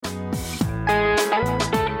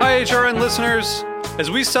HRN listeners.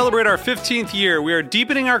 As we celebrate our 15th year, we are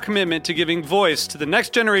deepening our commitment to giving voice to the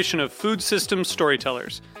next generation of food systems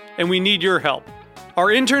storytellers, and we need your help. Our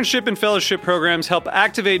internship and fellowship programs help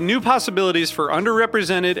activate new possibilities for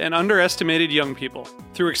underrepresented and underestimated young people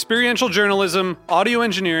through experiential journalism, audio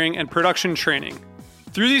engineering, and production training.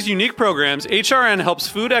 Through these unique programs, HRN helps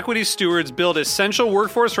food equity stewards build essential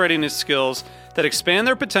workforce readiness skills that expand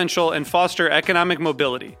their potential and foster economic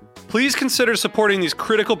mobility. Please consider supporting these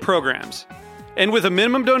critical programs. And with a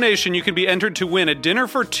minimum donation, you can be entered to win a dinner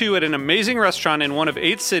for two at an amazing restaurant in one of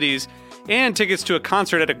 8 cities and tickets to a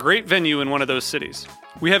concert at a great venue in one of those cities.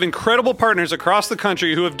 We have incredible partners across the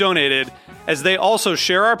country who have donated, as they also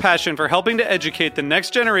share our passion for helping to educate the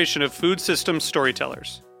next generation of food systems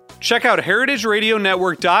storytellers. Check out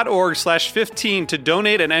heritageradionetwork.org/15 to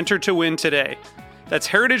donate and enter to win today. That's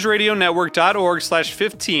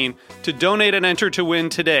heritageradionetwork.org/15 to donate and enter to win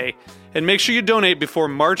today. And make sure you donate before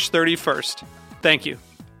March 31st. Thank you.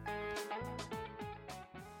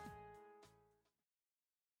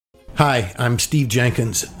 Hi, I'm Steve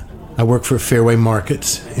Jenkins. I work for Fairway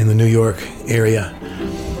Markets in the New York area,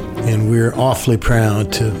 and we're awfully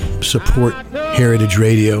proud to support Heritage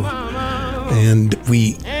Radio, and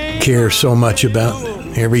we care so much about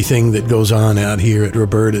everything that goes on out here at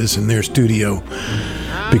Roberta's in their studio,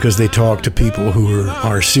 because they talk to people who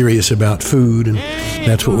are serious about food, and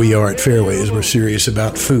that's what we are at Fairways. We're serious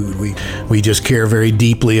about food. We just care very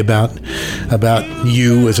deeply about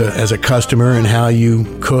you as a customer and how you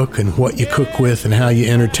cook and what you cook with and how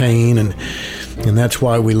you entertain, and that's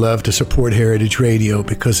why we love to support Heritage Radio,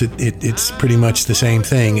 because it's pretty much the same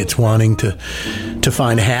thing. It's wanting to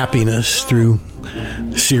find happiness through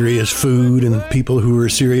serious food and people who are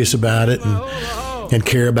serious about it and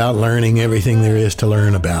care about learning everything there is to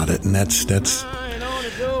learn about it. And that's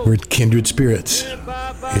we're kindred spirits.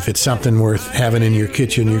 If it's something worth having in your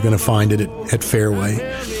kitchen, you're going to find it at Fairway.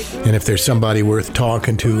 And if there's somebody worth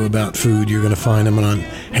talking to about food, you're going to find them on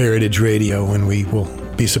Heritage Radio, and we will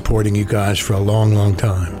be supporting you guys for a long, long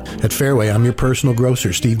time. At Fairway, I'm your personal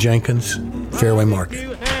grocer, Steve Jenkins, Fairway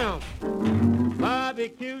Market.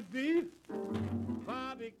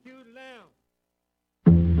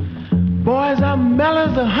 Boys, I'm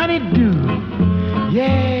mellow as a honeydew.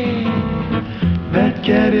 Yeah, that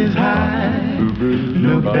cat is high.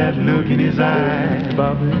 Look that look in his eye.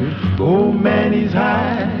 Oh man, he's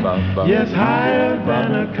high. Yes, higher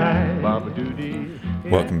than a kite.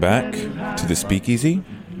 Welcome back to the Speakeasy.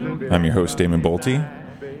 I'm your host, Damon Bolte.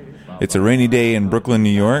 It's a rainy day in Brooklyn,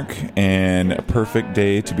 New York, and a perfect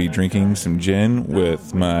day to be drinking some gin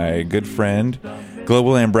with my good friend,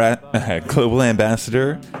 Global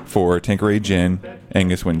Ambassador for Tanqueray Gin,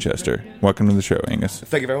 Angus Winchester. Welcome to the show, Angus.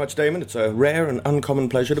 Thank you very much, Damon. It's a rare and uncommon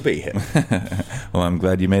pleasure to be here. Well, I'm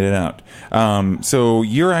glad you made it out. So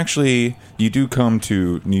you do come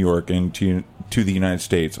to New York and to the United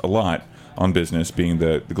States a lot on business, being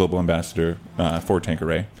the Global Ambassador for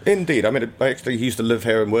Tanqueray. Indeed. I mean, I actually used to live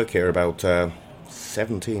here and work here about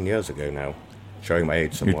 17 years ago now. Showing my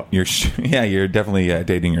age somewhat. You're definitely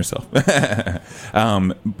dating yourself.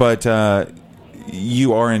 But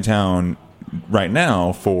you are in town right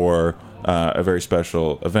now for a very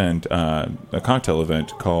special event, a cocktail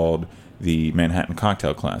event called the Manhattan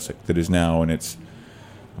Cocktail Classic, that is now in its,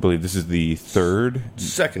 I believe this is the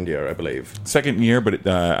second year, I believe. Second year, but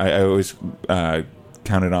I always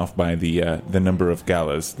count it off by the number of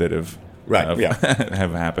galas that have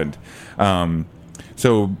have happened.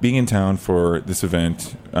 So being in town for this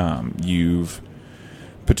event, you've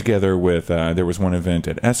put together with, there was one event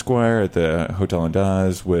at Esquire at the Hotel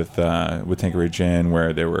Andaz with Tanqueray Gin,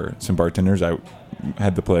 where there were some bartenders. I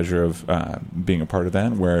had the pleasure of being a part of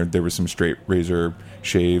that, where there was some straight razor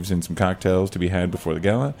shaves and some cocktails to be had before the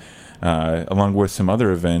gala, along with some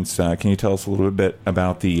other events. Can you tell us a little bit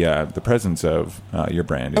about the presence of your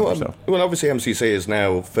brand and yourself? Well, obviously MCC is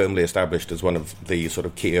now firmly established as one of the sort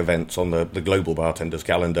of key events on the global bartenders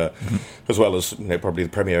calendar, as well as probably the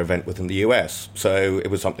premier event within the US. So it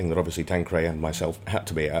was something that obviously Tanqueray and myself had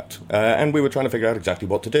to be at, and we were trying to figure out exactly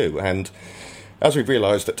what to do. And as we've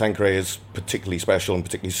realised that Tanqueray is particularly special and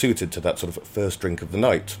particularly suited to that sort of first drink of the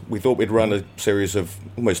night, we thought we'd run a series of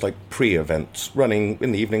almost like pre-events, running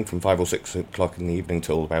in the evening from 5 or 6 o'clock in the evening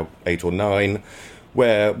till about 8 or 9,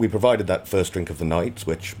 where we provided that first drink of the night,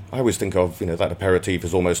 which I always think of, that aperitif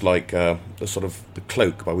is almost like the sort of the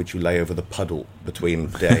cloak by which you lay over the puddle between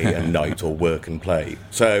day and night, or work and play.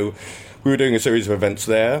 So we were doing a series of events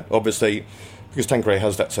there, obviously. Because Tanqueray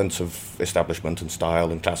has that sense of establishment and style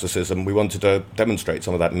and classicism, we wanted to demonstrate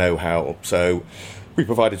some of that know-how. So We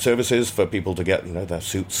provided services for people to get, their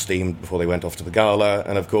suits steamed before they went off to the gala,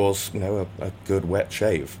 and of course, a good wet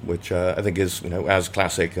shave, which I think is, as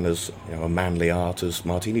classic and as a manly art as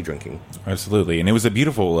martini drinking. Absolutely, and it was a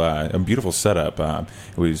beautiful setup.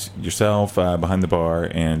 It was yourself behind the bar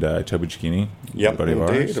and Toby Cicchini. Yep,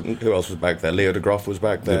 indeed. Who else was back there? Leo DeGroff was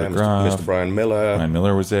back there. Mr. Brian Miller. Brian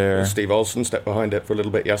Miller was there. Steve Olson stepped behind it for a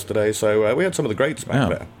little bit yesterday, so we had some of the greats back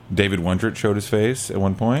there. David Wondrich showed his face at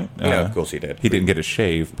one point. Yeah, of course he did. He didn't get a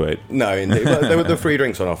shave, but... No, indeed. Well, there were the free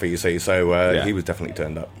drinks on offer, you see, so he was definitely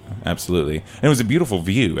turned up. Absolutely. And it was a beautiful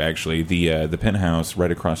view, actually. The penthouse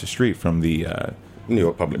right across the street from the... New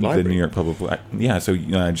York Public Library. The New York Public... Yeah, so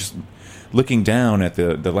just looking down at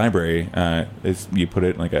the library, you put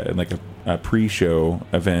it like a pre-show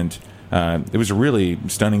event. It was a really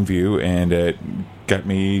stunning view, and it got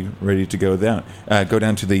me ready to go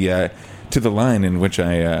down to the line in which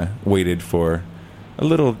I waited for a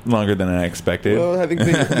little longer than I expected. Well, I think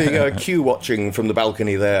the queue watching from the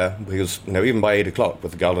balcony there, because even by 8 o'clock,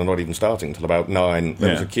 with the gala not even starting until about 9,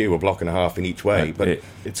 there was a queue a block and a half in each way. But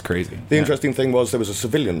it's crazy. The interesting thing was there was a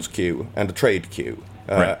civilians queue and a trade queue.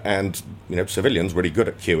 And civilians really good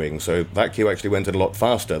at queuing, so that queue actually went in a lot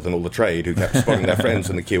faster than all the trade, who kept spotting their friends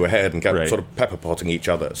in the queue ahead and kept sort of pepper potting each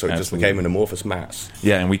other. So it just became an amorphous mass.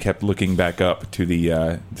 Yeah, and we kept looking back up to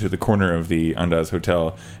the corner of the Andaz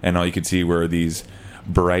Hotel, and all you could see were these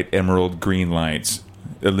bright emerald green lights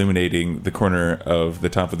illuminating the corner of the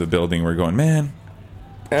top of the building. We're going, man.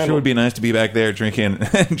 Sure would be nice to be back there drinking a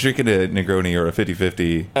Negroni or a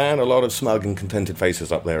 50-50. And a lot of smug and contented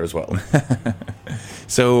faces up there as well.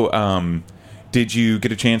 So, did you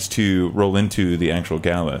get a chance to roll into the actual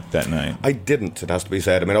gala that night? I didn't, it has to be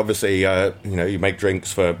said. I mean, obviously, you make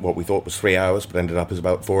drinks for what we thought was 3 hours, but ended up as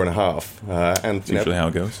about 4.5. And that's usually how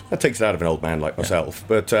it goes. That takes it out of an old man like myself.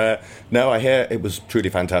 But no, I hear it was truly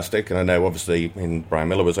fantastic. And I know, obviously, Brian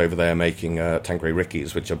Miller was over there making Tanqueray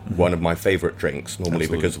Rickeys, which are one of my favourite drinks, normally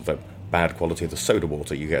because of the bad quality of the soda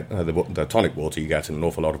water you get, the tonic water you get in an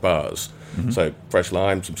awful lot of bars. So fresh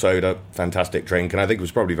lime, some soda, fantastic drink, and I think it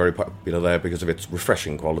was probably very popular there because of its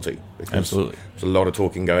refreshing quality. Absolutely. There's a lot of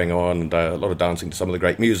talking going on and a lot of dancing to some of the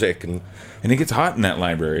great music. And it gets hot in that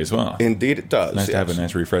library as well. Indeed it does. It's nice to have a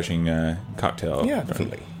nice refreshing cocktail. Yeah,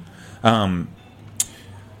 definitely.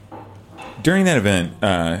 During that event,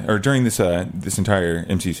 or during this entire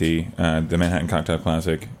MCC, the Manhattan Cocktail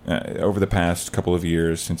Classic, over the past couple of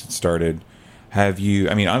years since it started, have you?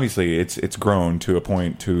 I mean, obviously, it's grown to a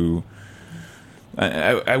point to.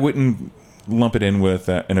 I wouldn't lump it in with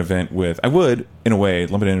an event with. I would, in a way,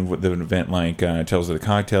 lump it in with an event like Tales of the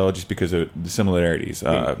Cocktail, just because of the similarities.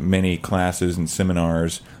 Many classes and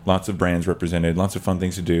seminars, lots of brands represented, lots of fun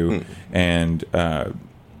things to do, and a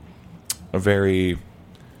very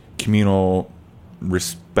communal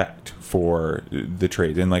respect for the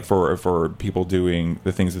trades and like for people doing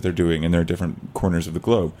the things that they're doing in their different corners of the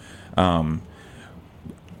globe.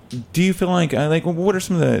 Do you feel like what are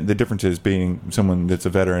some of the differences being someone that's a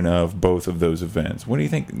veteran of both of those events? What do you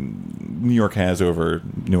think New York has over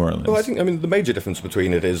New Orleans? Well, I think the major difference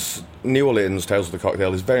between it is New Orleans Tales of the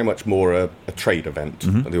Cocktail is very much more a trade event.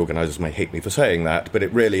 The organisers may hate me for saying that, but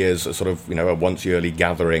it really is a sort of a once yearly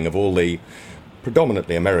gathering of all the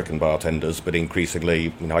predominantly American bartenders, but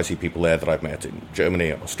increasingly, I see people there that I've met in Germany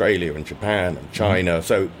and Australia and Japan and China.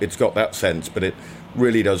 So it's got that sense, but it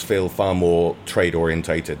really does feel far more trade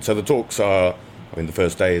orientated. So the talks are, the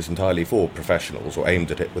first day is entirely for professionals or aimed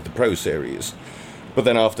at it with the Pro Series. But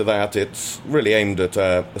then after that, it's really aimed at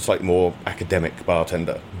a slightly more academic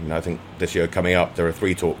bartender. I think this year coming up, there are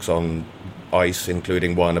 3 talks on ice,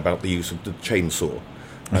 including one about the use of the chainsaw.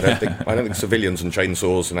 I don't think civilians and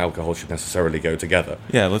chainsaws and alcohol should necessarily go together.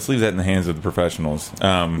 Yeah, let's leave that in the hands of the professionals.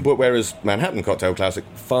 But whereas Manhattan Cocktail Classic,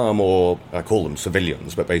 far more, I call them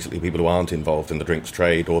civilians, but basically people who aren't involved in the drinks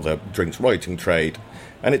trade or the drinks writing trade.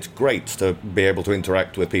 And it's great to be able to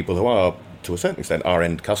interact with people who are, to a certain extent, our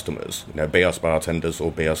end customers, be us bartenders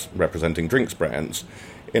or be us representing drinks brands,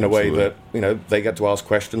 in a way that, they get to ask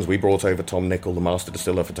questions. We brought over Tom Nickel, the master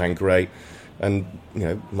distiller for Tanqueray. And,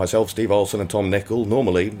 myself, Steve Olson and Tom Nickel,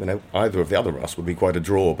 normally, either of the other of us would be quite a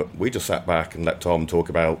draw, but we just sat back and let Tom talk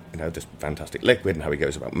about, this fantastic liquid and how he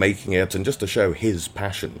goes about making it, and just to show his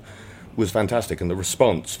passion was fantastic. And the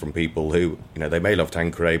response from people who, they may love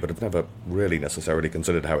Tanqueray, but have never really necessarily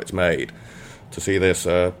considered how it's made. To see this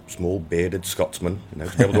small bearded Scotsman,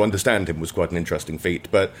 to be able to understand him was quite an interesting feat.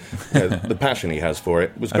 But the passion he has for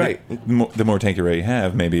it was great. The more Tanqueray you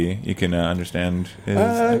have, maybe you can understand his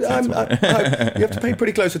accent. You have to pay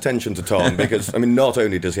pretty close attention to Tom because, not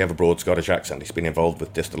only does he have a broad Scottish accent, he's been involved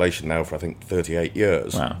with distillation now for, I think, 38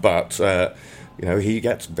 years. Wow. But, he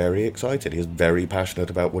gets very excited. He's very passionate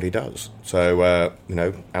about what he does. So,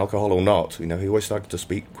 alcohol or not, he always starts to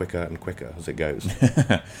speak quicker and quicker as it goes.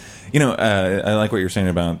 I like what you're saying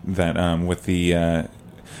about that with the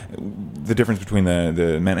difference between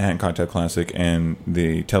the Manhattan Cocktail Classic and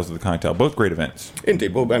the Tales of the Cocktail. Both great events.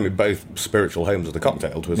 Indeed. Well, I mean, both spiritual homes of the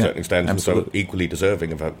cocktail to a certain extent, absolutely. And so equally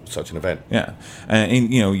deserving of such an event. Yeah.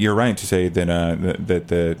 And you're right to say that that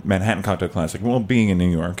the Manhattan Cocktail Classic, well, being in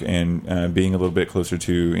New York and being a little bit closer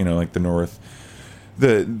to, like the north,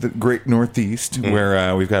 the great Northeast,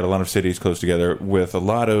 where we've got a lot of cities close together with a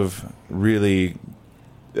lot of really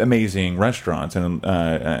amazing restaurants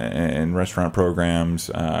and restaurant programs,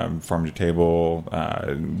 farm to table,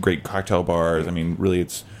 great cocktail bars. I mean, really,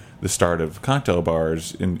 it's the start of cocktail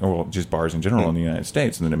bars, just bars in general in the United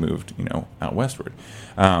States, and then it moved, out westward.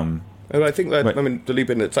 And I think that, to leap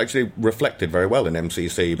in, it's actually reflected very well in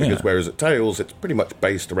MCC, because whereas at Tales, it's pretty much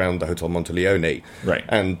based around the Hotel Monteleone, right,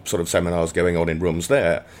 and sort of seminars going on in rooms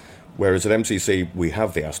there. Whereas at MCC, we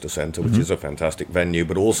have the Astor Centre, which is a fantastic venue,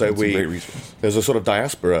 but also there's a sort of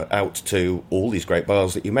diaspora out to all these great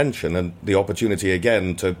bars that you mention, and the opportunity,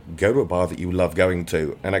 again, to go to a bar that you love going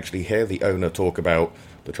to and actually hear the owner talk about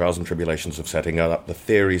the trials and tribulations of setting it up, the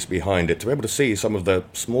theories behind it, to be able to see some of the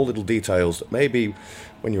small little details that maybe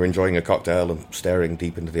when you're enjoying a cocktail and staring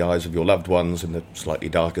deep into the eyes of your loved ones in the slightly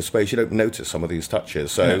darker space, you don't notice some of these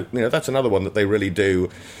touches. So, that's another one that they really do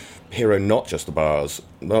hero not just the bars,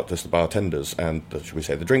 not just the bartenders and, should we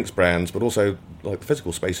say, the drinks brands, but also like the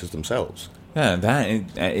physical spaces themselves. Yeah,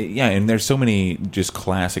 and there's so many just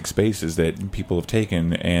classic spaces that people have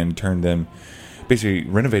taken and turned them, basically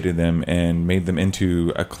renovated them and made them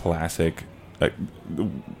into a classic,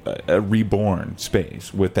 a reborn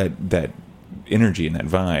space with that energy and that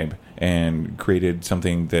vibe, and created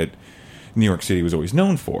something that New York City was always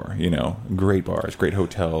known for, great bars, great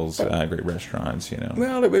hotels, great restaurants,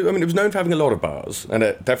 Well, it was known for having a lot of bars, and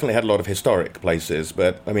it definitely had a lot of historic places,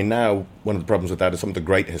 but, now one of the problems with that is some of the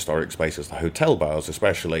great historic spaces, the hotel bars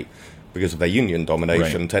especially, because of their union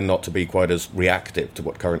domination, tend not to be quite as reactive to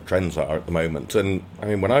what current trends are at the moment. And,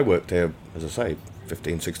 when I worked here, as I say,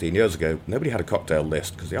 15, 16 years ago, nobody had a cocktail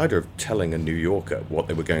list, because the idea of telling a New Yorker what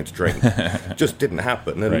they were going to drink just didn't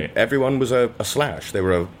happen. And everyone was a slash. They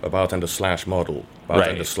were a bartender slash model,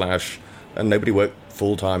 bartender slash, and nobody worked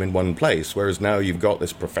full-time in one place. Whereas now you've got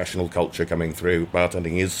this professional culture coming through.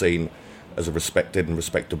 Bartending is seen as a respected and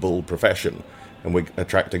respectable profession. And we're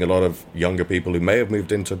attracting a lot of younger people who may have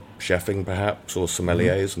moved into chefing, perhaps, or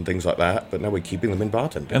sommeliers and things like that, but now we're keeping them in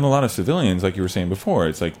bartending. And a lot of civilians, like you were saying before,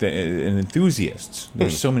 it's like and enthusiasts.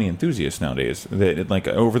 There's so many enthusiasts nowadays that,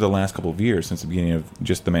 over the last couple of years, since the beginning of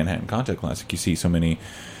just the Manhattan Cocktail Classic, you see so many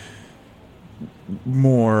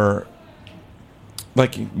more, I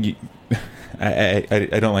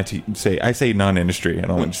don't like to say, I say non-industry, I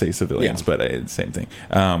don't like to say civilians, but it's the same thing.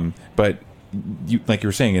 But like you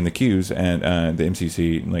were saying, in the queues and the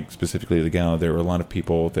MCC, specifically the gala, there were a lot of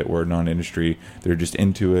people that were non-industry. They're just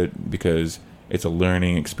into it because it's a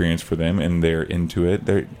learning experience for them, and they're into it.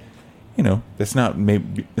 They're, that's not,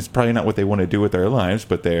 maybe it's probably not what they want to do with their lives,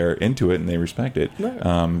 but they're into it and they respect it.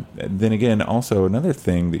 No. Then again, also another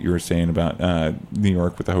thing that you were saying about New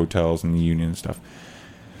York with the hotels and the union and stuff.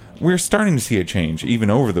 We're starting to see a change even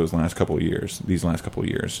over these last couple of years.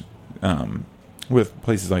 With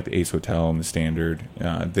places like the Ace Hotel and the Standard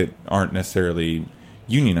that aren't necessarily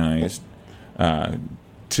unionized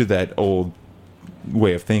to that old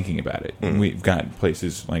way of thinking about it. We've got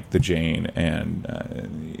places like the Jane,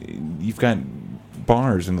 and you've got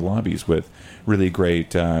bars in the lobbies with really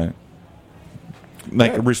great,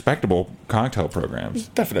 respectable cocktail programs.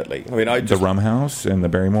 Definitely. The Rum House and the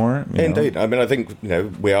Barrymore. Indeed. I think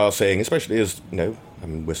we are seeing, especially as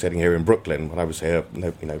we're sitting here in Brooklyn. When I was here,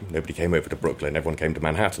 nobody came over to Brooklyn. Everyone came to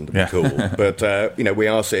Manhattan to be cool. But we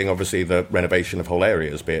are seeing obviously the renovation of whole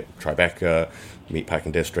areas, be it Tribeca,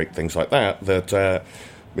 Meatpacking District, things like that. That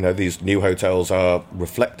these new hotels are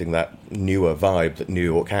reflecting that newer vibe that New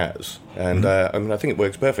York has, and I think it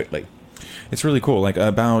works perfectly. It's really cool. I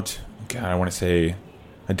want to say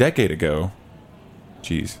a decade ago.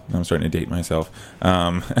 Jeez, I'm starting to date myself.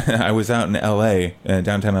 I was out in L.A.,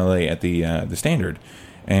 downtown L.A., at the Standard,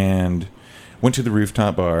 and went to the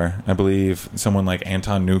rooftop bar. I believe someone like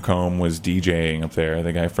Anton Newcomb was DJing up there,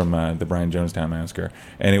 the guy from the Brian Jonestown Massacre.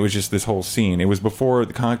 And it was just this whole scene. It was before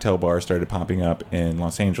the cocktail bar started popping up in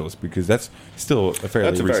Los Angeles, because that's still a fairly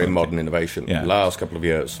That's a very recent modern innovation. Yeah. Last couple of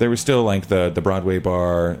years. There was still the Broadway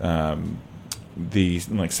bar, the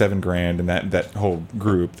 $7 Grand, and that whole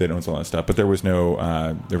group that owns a lot of stuff. But there was no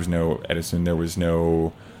Edison. There was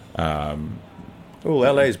no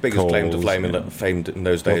Well, LA's biggest claim to fame famed in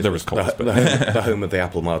those days there was Coles, the home of the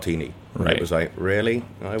apple martini. Right. It was like, really?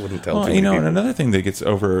 I wouldn't tell too many people. And another thing that gets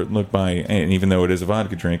overlooked by, and even though it is a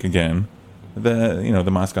vodka drink, again,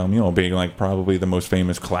 the Moscow Mule being like probably the most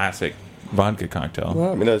famous classic vodka cocktail.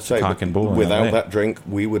 Well, I mean, I'd say Cock and bull without that drink,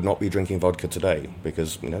 we would not be drinking vodka today,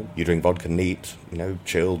 because you drink vodka neat,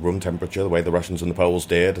 chilled, room temperature, the way the Russians and the Poles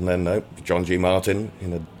did, and then John G. Martin,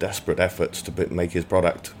 in a desperate effort to make his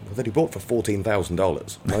product that he bought for $14,000.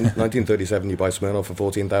 1937, you buy Smirnoff for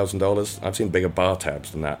 $14,000. I've seen bigger bar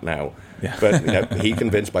tabs than that now. Yeah. But he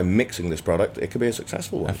convinced by mixing this product, it could be a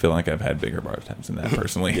successful one. I feel like I've had bigger bar tabs than that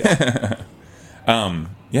personally. Yeah.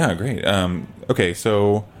 Great. Okay,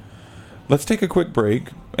 so let's take a quick break,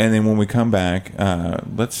 and then when we come back,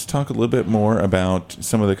 let's talk a little bit more about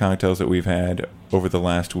some of the cocktails that we've had over the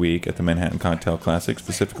last week at the Manhattan Cocktail Classic.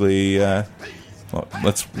 Specifically,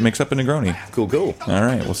 let's mix up a Negroni. Cool. All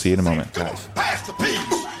right, we'll see you in a moment. Nice. Pass the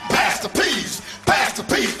peas, pass the peas, pass the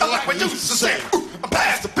peas, like we used to say.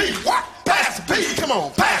 Pass the peas, what? Pass the peas, come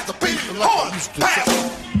on, pass the peas, like we used to say.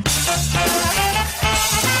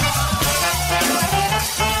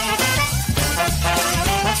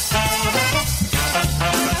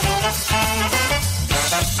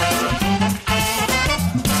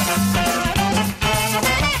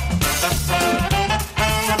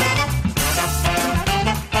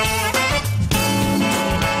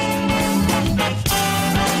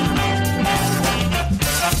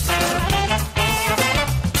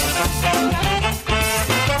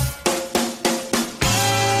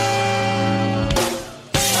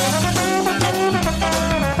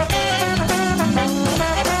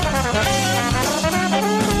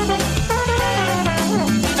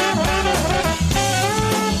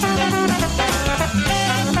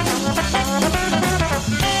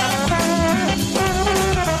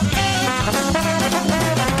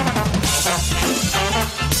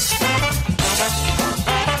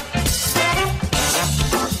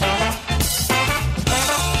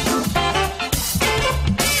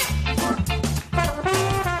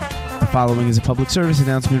 Following is a public service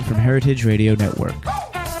announcement from Heritage Radio Network.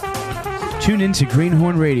 Tune in to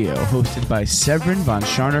Greenhorn Radio, hosted by Severin von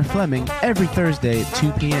Scharner Fleming, every Thursday at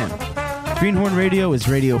 2 p.m. Greenhorn Radio is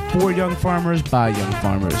radio for young farmers by young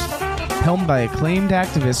farmers. Helmed by acclaimed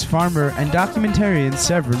activist, farmer, and documentarian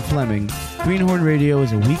Severin Fleming, Greenhorn Radio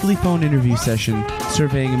is a weekly phone interview session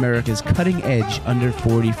surveying America's cutting-edge under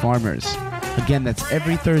 40 farmers. Again, that's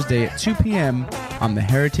every Thursday at 2 p.m. on the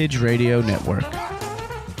Heritage Radio Network.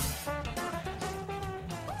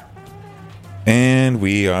 And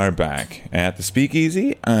we are back at the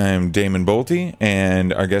Speakeasy. I'm Damon Bolte,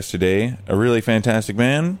 and our guest today, a really fantastic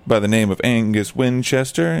man by the name of Angus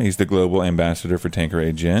Winchester. He's the global ambassador for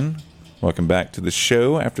Tanqueray Gin. Welcome back to the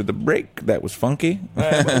show after the break. That was funky.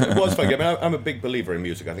 It was funky. I mean, I'm a big believer in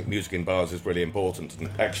music. I think music in bars is really important.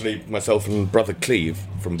 And actually, myself and brother Cleve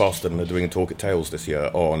from Boston are doing a talk at Tales this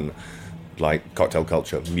year on cocktail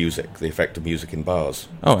culture, music, the effect of music in bars.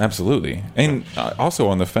 Oh, absolutely. And also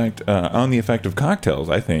on the effect of cocktails,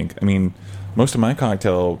 I think. I mean, most of my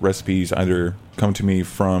cocktail recipes either come to me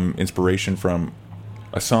from inspiration from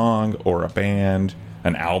a song or a band,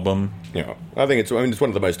 an album. Yeah, I think it's one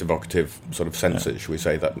of the most evocative sort of senses, shall we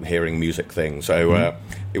say, that hearing music thing. So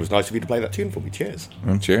it was nice of you to play that tune for me. Cheers.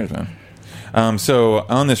 Cheers, man. So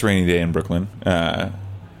on this rainy day in Brooklyn,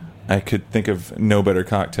 I could think of no better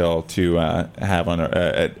cocktail to have on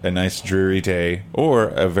a nice dreary day or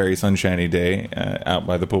a very sunshiny day out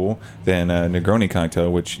by the pool than a Negroni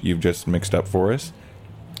cocktail, which you've just mixed up for us.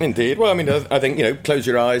 Indeed. Well, I mean, I think, close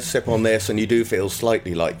your eyes, sip on this, and you do feel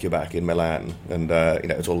slightly like you're back in Milan. And,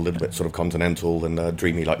 it's all a little bit sort of continental and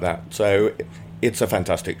dreamy like that. So it's a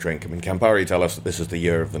fantastic drink. I mean, Campari tell us that this is the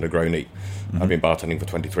year of the Negroni. Mm-hmm. I've been bartending for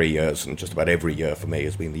 23 years, and just about every year for me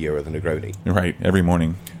has been the year of the Negroni. Right, every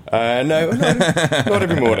morning. No, not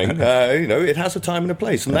every morning. It has a time and a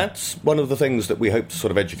place, and that's one of the things that we hope to sort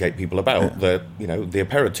of educate people about, that, the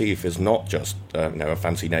aperitif is not just, a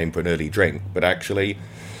fancy name for an early drink, but actually,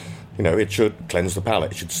 it should cleanse the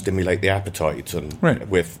palate, it should stimulate the appetite, and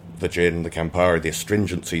with the gin, the Campari, the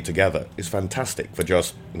astringency together is fantastic for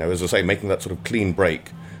just, as I say, making that sort of clean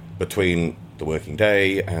break between the working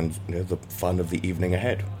day and the fun of the evening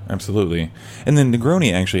ahead. Absolutely. And then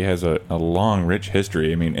Negroni actually has a long, rich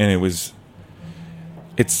history. I mean, and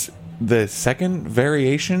it's the second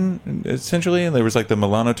variation, essentially. There was like the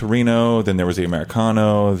Milano Torino, then there was the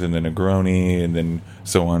Americano, then the Negroni, and then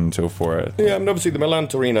so on and so forth. Yeah, and obviously the Milan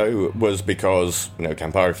Torino was because,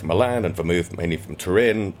 Campari from Milan and Vermouth mainly from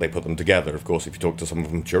Turin, they put them together. Of course, if you talk to someone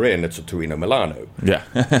from Turin, it's a Torino Milano. Yeah.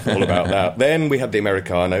 All about that. Then we had the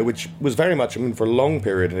Americano, which was very much, for a long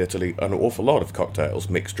period in Italy, an awful lot of cocktails,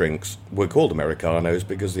 mixed drinks, were called Americanos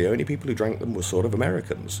because the only people who drank them were sort of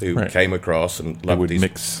Americans who came across and loved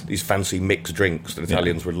these fancy mixed drinks that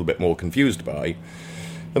Italians were a little bit more confused by.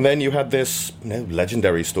 And then you had this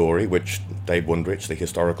legendary story, which Dave Wondrich, the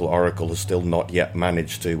historical oracle, has still not yet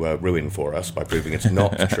managed to ruin for us by proving it's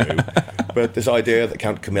not true. But this idea that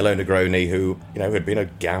Count Camillo Negroni, who had been a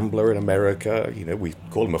gambler in America, we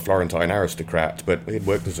call him a Florentine aristocrat, but he'd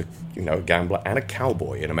worked as a gambler and a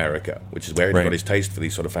cowboy in America, which is where he got his taste for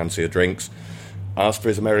these sort of fancier drinks. Asked for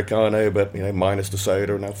his Americano, but minus the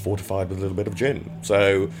soda, and now fortified with a little bit of gin.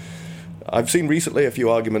 So I've seen recently a few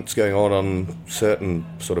arguments going on certain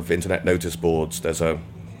sort of internet notice boards. There's a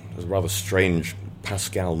rather strange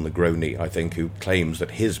Pascal Negroni, I think, who claims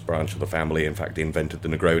that his branch of the family, in fact, invented the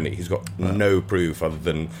Negroni. He's got no proof other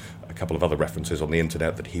than a couple of other references on the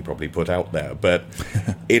internet that he probably put out there. But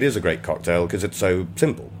it is a great cocktail because it's so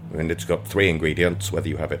simple. It's got 3 ingredients, whether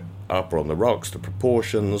you have it up or on the rocks, the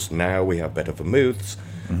proportions. Now we have better vermouths.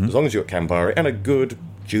 As long as you've got Campari and a good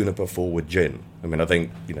juniper-forward gin. I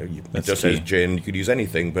think, it just says gin, you could use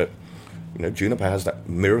anything, but, juniper has that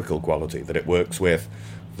miracle quality that it works with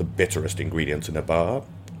the bitterest ingredients in a bar,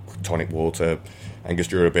 tonic water,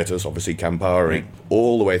 Angostura bitters, obviously Campari,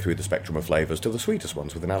 all the way through the spectrum of flavours to the sweetest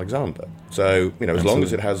ones with an Alexander. So, as long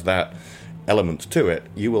as it has that element to it,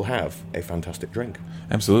 you will have a fantastic drink.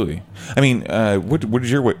 Absolutely.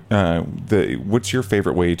 What's your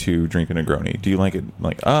favorite way to drink a Negroni? Do you like it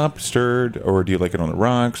up, stirred, or do you like it on the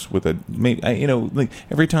rocks with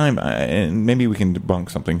every time? And maybe we can debunk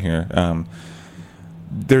something here.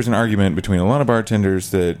 There's an argument between a lot of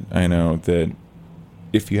bartenders that I know that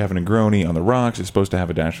if you have a Negroni on the rocks, it's supposed to have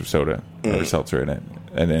a dash of soda or seltzer in it,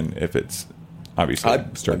 and then if it's obviously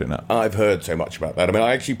stirred it up. I've heard so much about that.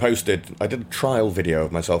 I did a trial video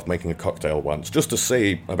of myself making a cocktail once, just to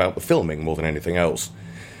see about the filming more than anything else.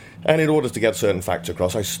 And in order to get certain facts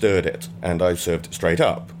across, I stirred it, and I served it straight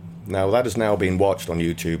up. Now, that has now been watched on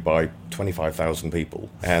YouTube by 25,000 people,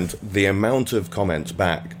 and the amount of comments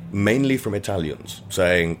back, mainly from Italians,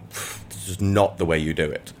 saying, this is not the way you do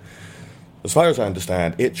it. As far as I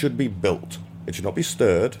understand, it should be built. It should not be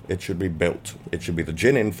stirred, it should be built. It should be the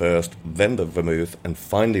gin in first, then the vermouth, and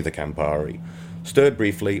finally the Campari. Stirred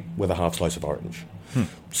briefly with a half slice of orange.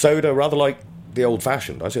 Soda, rather like the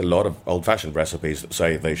old-fashioned. I see a lot of old-fashioned recipes that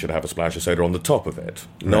say they should have a splash of soda on the top of it,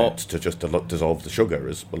 not to just dissolve the sugar,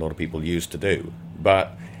 as a lot of people used to do.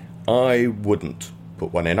 But I wouldn't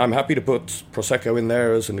put one in. I'm happy to put Prosecco in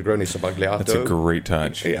there as a Negroni Sabagliato. That's a great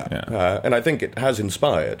touch. Yeah. And I think it has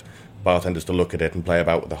inspired bartenders to look at it and play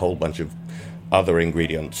about with a whole bunch of other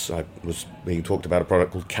ingredients. I was being talked about a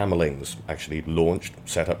product called Camelings, actually launched,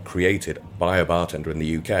 set up, created by a bartender in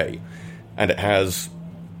the UK. And it has,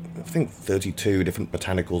 I think, 32 different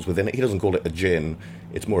botanicals within it. He doesn't call it a gin.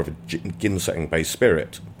 It's more of a ginseng-based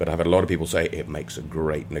spirit. But I've had a lot of people say it makes a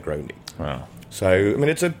great Negroni. Wow. So,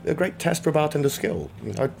 it's a great test for bartender skill.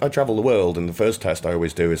 I travel the world, and the first test I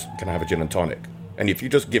always do is, can I have a gin and tonic? And if you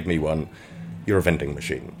just give me one, you're a vending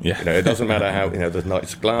machine. Yeah. It doesn't matter how, the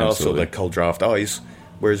nice glass Absolutely. Or the cold draft ice.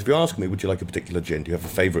 Whereas if you ask me, would you like a particular gin? Do you have a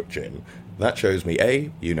favourite gin? That shows me,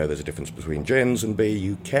 A, there's a difference between gins, and B,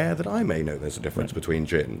 you care that I may know there's a difference between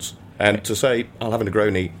gins. And to say, I'll have a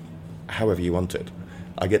Negroni however you want it,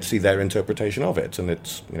 I get to see their interpretation of it. And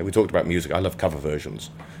it's, we talked about music. I love cover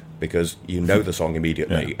versions because the song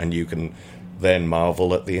immediately and you can then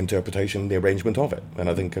marvel at the interpretation, the arrangement of it. And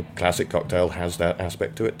I think a classic cocktail has that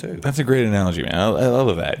aspect to it too. That's a great analogy, man. I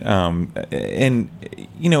love that.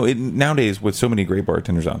 Nowadays, with so many great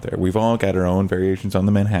bartenders out there, we've all got our own variations on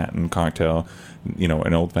the Manhattan cocktail,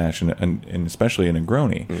 an old-fashioned, and especially a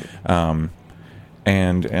Negroni.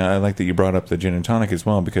 And I like that you brought up the gin and tonic as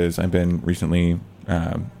well, because I've been recently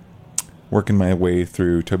working my way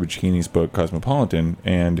through Toby Cicchini's book, Cosmopolitan,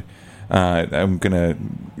 and I'm going to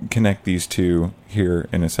connect these two here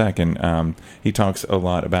in a second. He talks a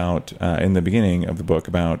lot about, in the beginning of the book,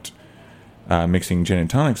 about mixing gin and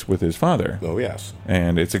tonics with his father. Oh, yes.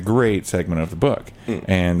 And it's a great segment of the book.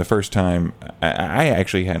 And the first time,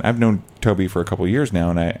 I've known Toby for a couple of years now,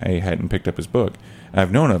 and I hadn't picked up his book.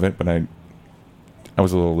 I've known of it, but I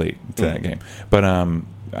was a little late to that game. But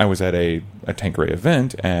I was at a Tanqueray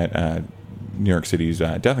event at New York City's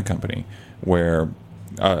Death and Company, where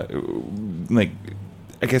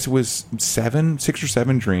I guess it was 6 or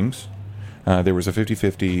 7 drinks. There was a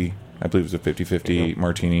 50-50, I believe it was a 50-50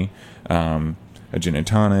 martini, a gin and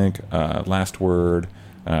tonic, Last Word,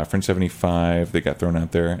 French 75 that got thrown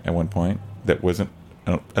out there at one point. That wasn't,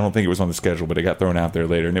 I don't think it was on the schedule, but it got thrown out there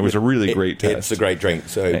later, and it was a really great test. It's a great drink.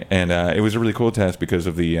 And it was a really cool test because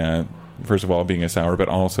of the, first of all, being a sour, but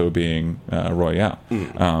also being Royale.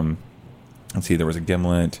 Let's see, there was a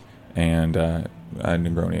gimlet and a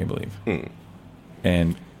Negroni, I believe.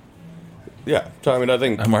 And... yeah, so I mean, I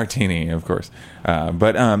think... a martini, of course.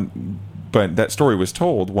 But that story was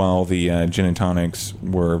told while the gin and tonics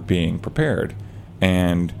were being prepared.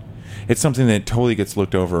 And it's something that totally gets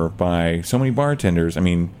looked over by so many bartenders. I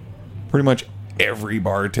mean, pretty much every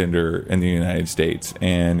bartender in the United States.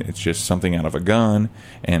 And it's just something out of a gun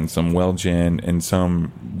and some well gin and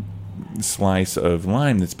some slice of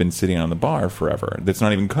lime that's been sitting on the bar forever, that's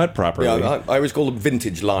not even cut properly. Yeah, I always call them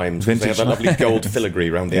vintage limes. They have that lovely gold filigree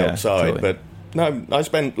around the outside. Totally. But no, I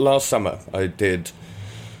spent last summer, I did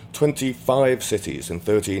 25 cities in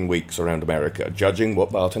 13 weeks around America, judging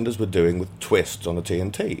what bartenders were doing with twists on a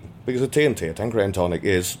T&T. Because a T&T, a Tanqueray and Tonic,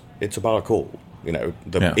 it's a bar call. You know,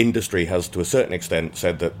 the industry has, to a certain extent,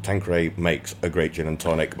 said that Tanqueray makes a great gin and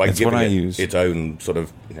tonic by giving it its own sort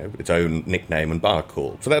of, its own nickname and bar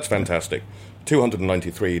call. So that's fantastic.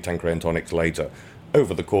 293 Tanqueray and tonics later,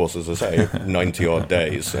 over the course, as I say, of 90-odd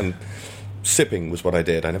days. And sipping was what I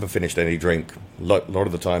did. I never finished any drink. A lot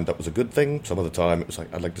of the time that was a good thing. Some of the time it was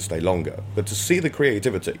like, I'd like to stay longer. But to see the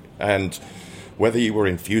creativity, and whether you were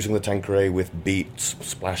infusing the Tanqueray with beets,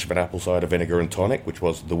 splash of an apple cider vinegar and tonic, which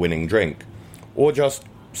was the winning drink, or just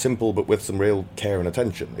simple but with some real care and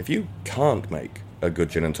attention. If you can't make a good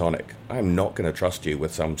gin and tonic, I'm not going to trust you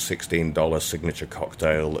with some $16 signature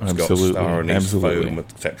cocktail that's got star anise, foam,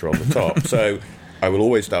 etc. on the top. So I will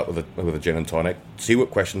always start with a gin and tonic, see what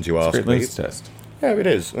questions you ask me. Test. Yeah, it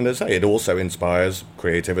is. And as I say, it also inspires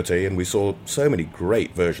creativity, and we saw so many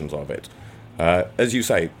great versions of it. As you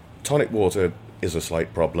say, tonic water is a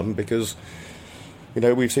slight problem because...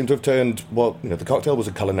 we seem to have turned the cocktail was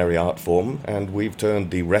a culinary art form, and we've turned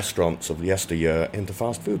the restaurants of yesteryear into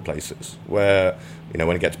fast food places where,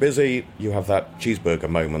 when it gets busy, you have that cheeseburger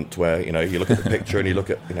moment where, you look at the picture and you look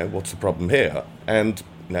at, what's the problem here? And,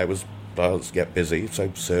 as bars get busy, so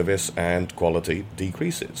service and quality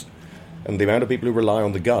decreases. And the amount of people who rely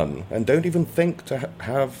on the gun and don't even think to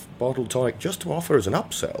have bottled tonic just to offer as an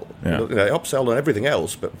upsell. Yeah. They upsell on everything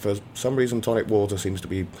else, but for some reason tonic water seems to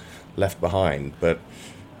be left behind. But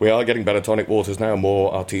we are getting better tonic waters now,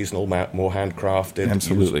 more artisanal, more handcrafted.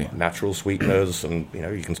 Absolutely. Natural sweeteners, and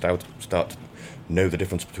you can start to know the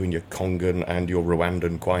difference between your Congan and your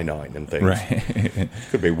Rwandan quinine and things. Right.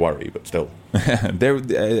 Could be a worry, but still.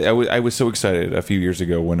 I was so excited a few years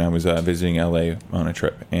ago when I was visiting LA on a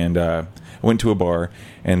trip, and I went to a bar,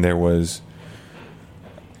 and there was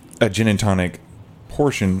a gin and tonic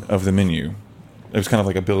portion of the menu. It was kind of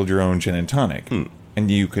like a build your own gin and tonic. And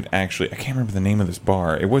you could actually, I can't remember the name of this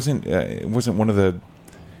bar. It wasn't one of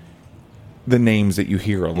the names that you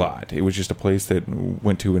hear a lot. It was just a place that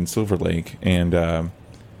went to in Silver Lake, and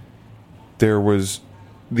there was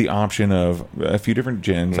the option of a few different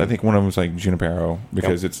gins. I think one of them was like Junipero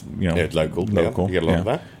because it's it's local. You get a lot of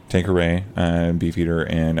that. Tanqueray, Beefeater,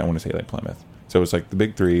 and I want to say like Plymouth. So it's like the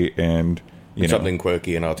big three, and something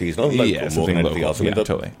quirky and artisanal, local more than anything else. I mean,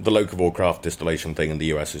 totally. The locavore craft distillation thing in the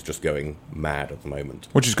US is just going mad at the moment,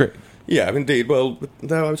 which is great. Yeah, indeed. Well,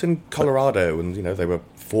 no, I was in Colorado, and there were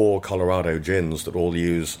 4 Colorado gins that all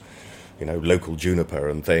use, local juniper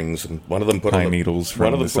and things, and one of them put pine needles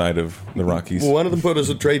from the side of the Rockies. One of them put as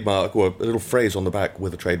a trademark, or a little phrase on the back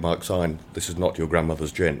with a trademark sign: "This is not your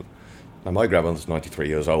grandmother's gin." Now, my grandmother's 93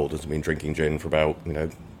 years old, has been drinking gin for about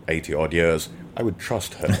 80-odd years. I would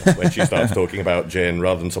trust her when she starts talking about gin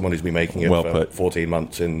rather than someone who's been making it for 14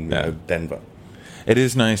 months in Denver. It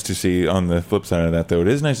is nice to see, on the flip side of that, though, it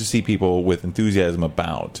is nice to see people with enthusiasm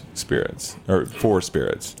about spirits, or for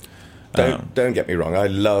spirits. Don't get me wrong, I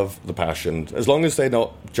love the passion, as long as they're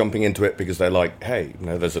not jumping into it because they're like, hey,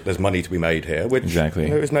 there's money to be made here, which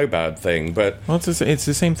is no bad thing. But it's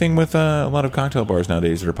the same thing with a lot of cocktail bars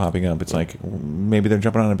nowadays that are popping up. It's like maybe they're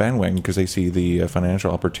jumping on a bandwagon because they see the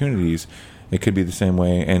financial opportunities. It could be the same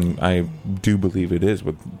way, and I do believe it is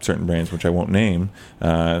with certain brands, which I won't name.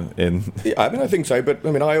 I think so, but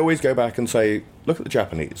I always go back and say, look at the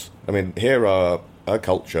Japanese. Here are a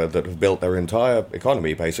culture that have built their entire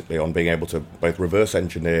economy basically on being able to both reverse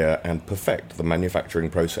engineer and perfect the manufacturing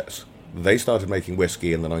process. They started making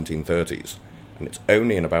whiskey in the 1930s, and it's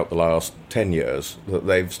only in about the last 10 years that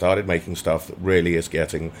they've started making stuff that really is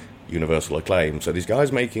getting universal acclaim. So these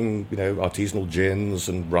guys making, artisanal gins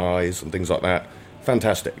and ryes and things like that,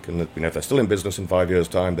 fantastic. And if they're still in business in 5 years'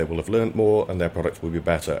 time, they will have learned more and their products will be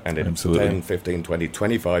better. And in Absolutely. 10, 15, 20,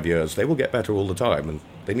 25 years, they will get better all the time. And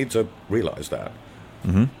they need to realize that.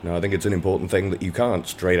 Mm-hmm. Now, I think it's an important thing that you can't,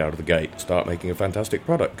 straight out of the gate, start making a fantastic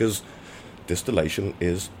product, because distillation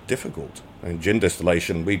is difficult. And gin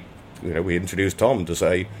distillation, we introduced Tom to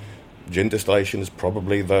say gin distillation is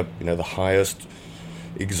probably the highest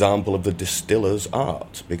example of the distiller's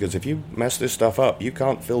art, because if you mess this stuff up, you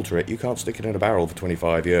can't filter it, you can't stick it in a barrel for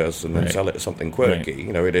 25 years and then sell it as something quirky.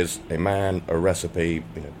 Right. It is a man, a recipe,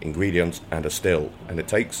 ingredients, and a still, and it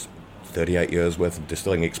takes 38 years worth of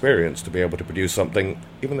distilling experience to be able to produce something,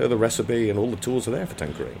 even though the recipe and all the tools are there for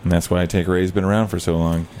Tanqueray. And that's why Tanqueray's been around for so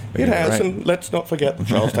long. It has, and let's not forget that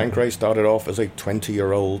Charles Tanqueray started off as a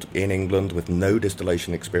 20-year-old in England with no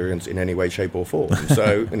distillation experience in any way, shape, or form.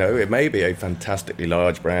 So, it may be a fantastically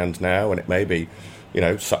large brand now, and it may be,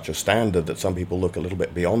 such a standard that some people look a little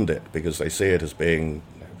bit beyond it because they see it as being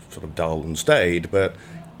sort of dull and staid, but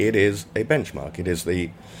it is a benchmark. It is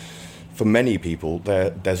for many people, their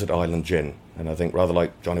desert island gin. And I think rather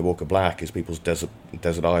like Johnny Walker Black is people's desert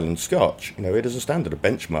island scotch, it is a standard, a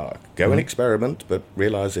benchmark. Go and experiment, but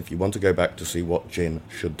realise if you want to go back to see what gin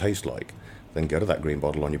should taste like, then go to that green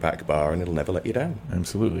bottle on your back bar and it'll never let you down.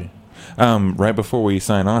 Absolutely. Right before we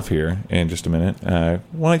sign off here in just a minute,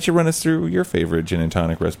 why don't you run us through your favorite gin and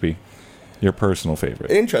tonic recipe? Your personal favorite.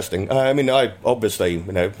 Interesting. I obviously,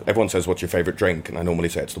 everyone says, what's your favorite drink? And I normally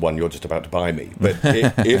say it's the one you're just about to buy me. But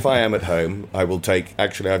if I am at home, I will take,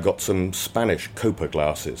 actually, I've got some Spanish copa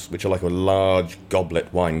glasses, which are like a large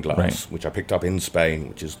goblet wine glass, which I picked up in Spain,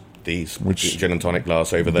 which is these gin and tonic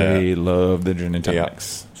glass over there. They love the gin and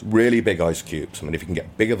tonics. Yeah. It's really big ice cubes. I mean, if you can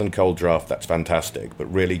get bigger than cold draft, that's fantastic.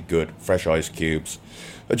 But really good, fresh ice cubes.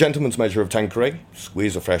 A gentleman's measure of Tanqueray,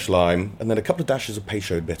 squeeze a fresh lime, and then a couple of dashes of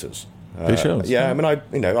Peychaud bitters. Yeah, I mean,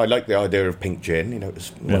 I like the idea of pink gin. It's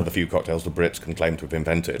one of the few cocktails the Brits can claim to have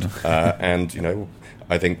invented. And,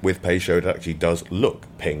 I think with Peychaud it actually does look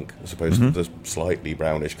pink as opposed to the slightly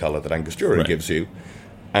brownish colour that Angostura gives you.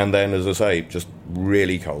 And then, as I say, just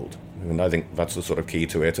really cold. And I think that's the sort of key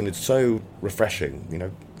to it. And it's so refreshing.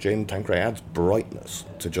 Gin, Tanqueray adds brightness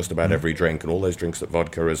to just about every drink. And all those drinks that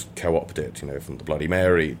vodka has co-opted, from the Bloody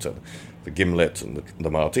Mary to the gimlet and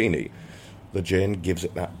the martini. The gin gives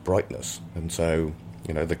it that brightness. And so,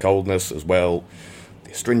 the coldness as well,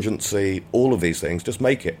 the astringency, all of these things just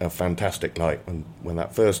make it a fantastic night. And when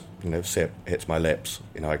that first, sip hits my lips,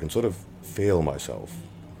 I can sort of feel myself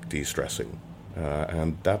de-stressing.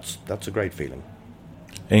 And that's a great feeling.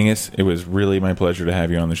 Angus, it was really my pleasure to have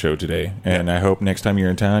you on the show today. And I hope next time you're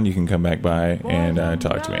in town, you can come back by and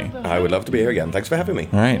talk to me. I would love to be here again. Thanks for having me.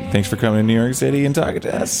 All right. Thanks for coming to New York City and talking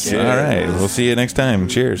to us. Cheers. All right. We'll see you next time.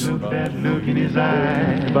 Cheers. That look in his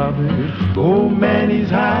eye, oh man, he's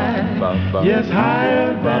high. Yes,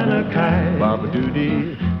 higher than a kite.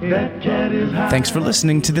 That cat is high. Thanks for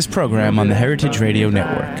listening to this program on the Heritage Radio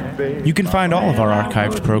Network. You can find all of our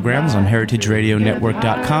archived programs on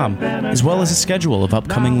heritageradionetwork.com, as well as a schedule of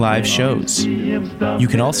upcoming live shows. You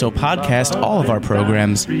can also podcast all of our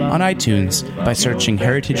programs on iTunes by searching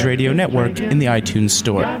Heritage Radio Network in the iTunes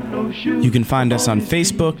Store. You can find us on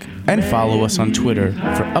Facebook and follow us on Twitter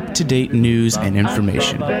for up-to-date news and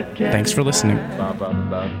information. Thanks for listening.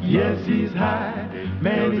 Yes, he's high.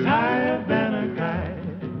 Man, he's higher than a kite.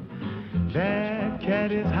 That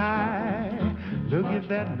cat is high. Look at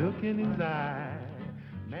that look in his eye.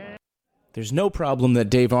 Man. There's no problem that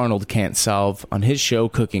Dave Arnold can't solve on his show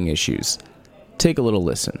Cooking Issues. Take a little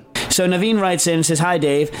listen. So Naveen writes in and says, "Hi,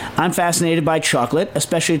 Dave. I'm fascinated by chocolate,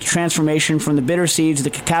 especially the transformation from the bitter seeds of the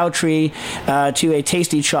cacao tree to a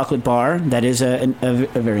tasty chocolate bar. That is a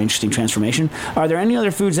very interesting transformation. Are there any other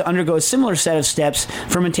foods that undergo a similar set of steps,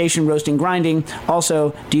 fermentation, roasting, grinding?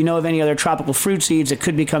 Also, do you know of any other tropical fruit seeds that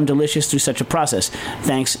could become delicious through such a process?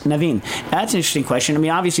 Thanks, Naveen." That's an interesting question. I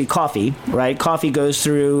mean, obviously coffee, right? Coffee goes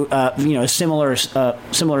through, a similar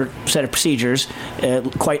set of procedures,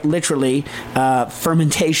 quite literally,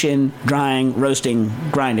 fermentation, drying, roasting,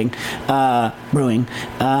 grinding, brewing.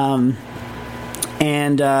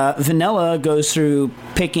 And vanilla goes through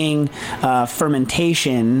picking,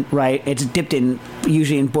 fermentation, right? It's dipped in,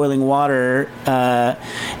 usually in boiling water,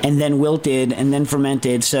 and then wilted, and then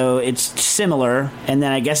fermented. So it's similar, and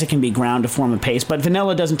then I guess it can be ground to form a paste. But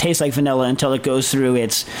vanilla doesn't taste like vanilla until it goes through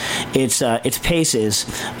its paces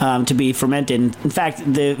to be fermented. In fact,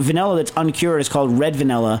 the vanilla that's uncured is called red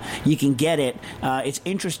vanilla. You can get it. It's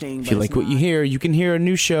interesting. If you like what you hear, you can hear a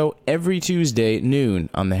new show every Tuesday at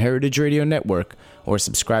noon on the Heritage Radio Network, or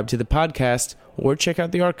subscribe to the podcast, or check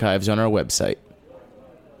out the archives on our website.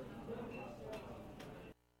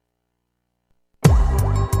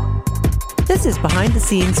 The This is Behind the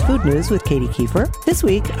Scenes Food News with Katie Kiefer. This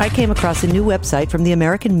week, I came across a new website from the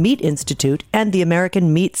American Meat Institute and the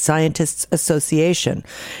American Meat Scientists Association.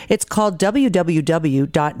 It's called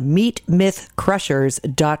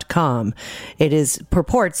www.meatmythcrushers.com. It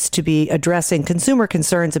purports to be addressing consumer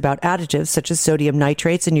concerns about additives such as sodium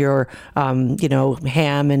nitrates in your,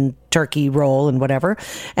 ham and turkey roll and whatever,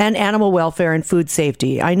 and animal welfare and food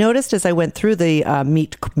safety. I noticed as I went through the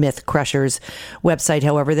Meat Myth Crushers website,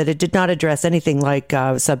 however, that it did not address anything like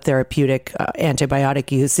subtherapeutic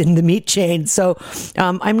antibiotic use in the meat chain. So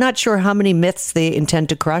I'm not sure how many myths they intend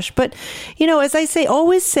to crush. But, as I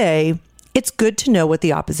always say, it's good to know what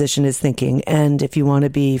the opposition is thinking. And if you want to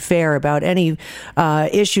be fair about any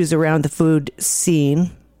issues around the food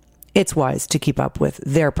scene, it's wise to keep up with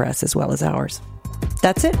their press as well as ours.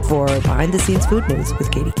 That's it for Behind the Scenes Food News with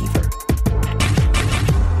Katie Kiefer.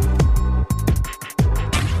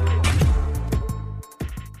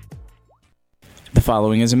 The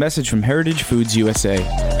following is a message from Heritage Foods USA.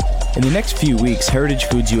 In the next few weeks, Heritage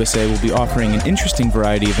Foods USA will be offering an interesting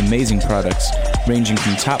variety of amazing products, ranging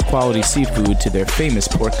from top-quality seafood to their famous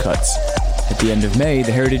pork cuts. At the end of May,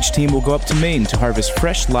 the Heritage team will go up to Maine to harvest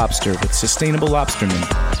fresh lobster with sustainable lobstermen.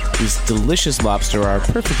 These delicious lobster are a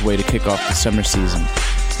perfect way to kick off the summer season.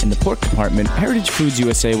 In the pork department, Heritage Foods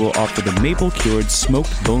USA will offer the maple-cured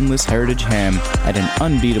smoked boneless Heritage ham at an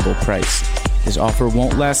unbeatable price. This offer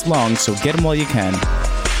won't last long, so get them while you can.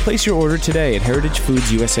 Place your order today at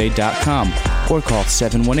heritagefoodsusa.com or call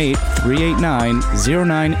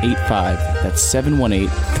 718-389-0985. That's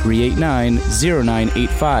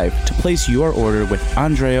 718-389-0985 to place your order with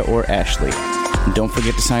Andrea or Ashley. And don't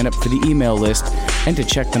forget to sign up for the email list and to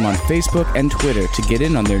check them on Facebook and Twitter to get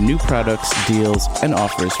in on their new products, deals, and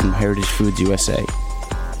offers from Heritage Foods USA.